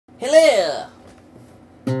Hello!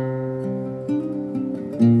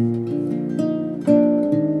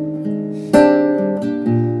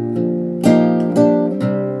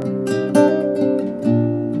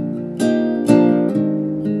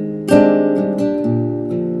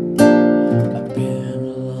 I've been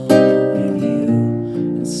alone with you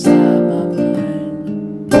inside my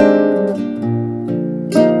mind,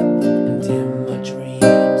 and in my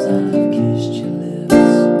dreams I've kissed your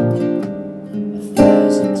lips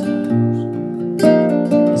 1,000 times.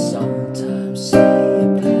 I sometimes see you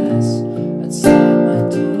pass outside my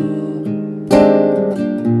door,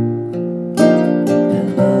 and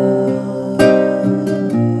love,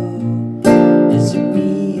 is it me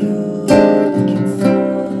you're looking for?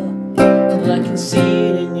 I can see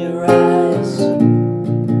it in your eyes, I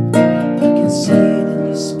can see it in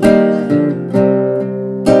your smile.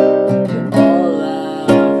 You're all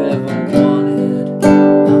I've ever wanted,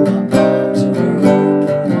 now my arms are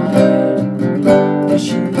open wide. Cause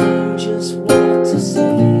you know just what to say,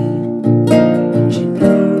 and you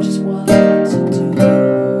know just what to do.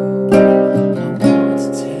 I want to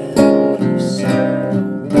tell you so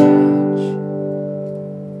much.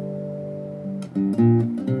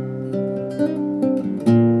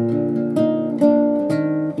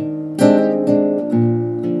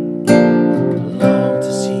 Long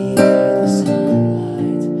to see the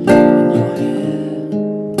sunlight in your hair,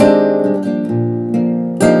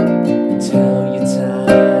 tell you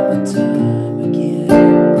time and time again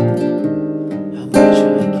how much I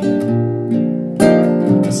care.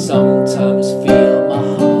 I sometimes feel my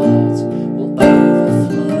heart will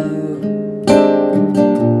overflow,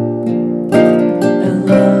 and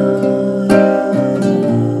love,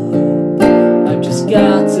 I've just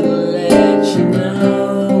got to let you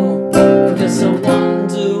know. Cause I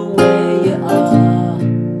wonder where you are,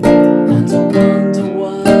 and I wonder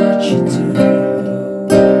what you do.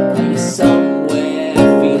 Are you somewhere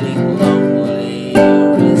feeling lonely,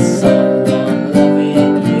 or is someone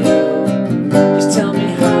loving you? Just tell me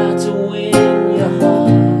how to win your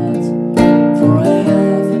heart, for I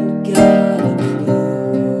haven't got a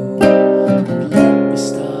clue. And let me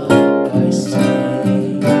start by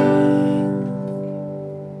saying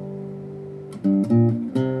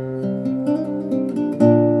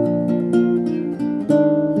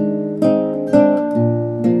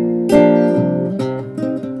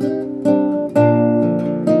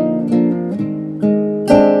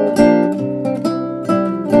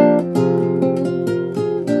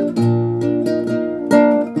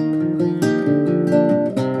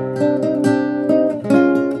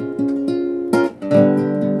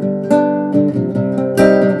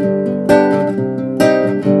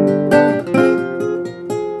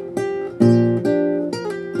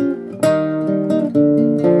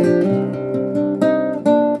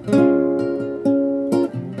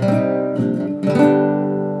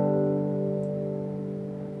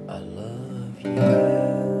I love you.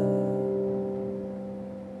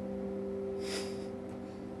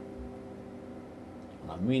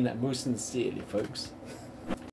 I mean that most sincerely, folks.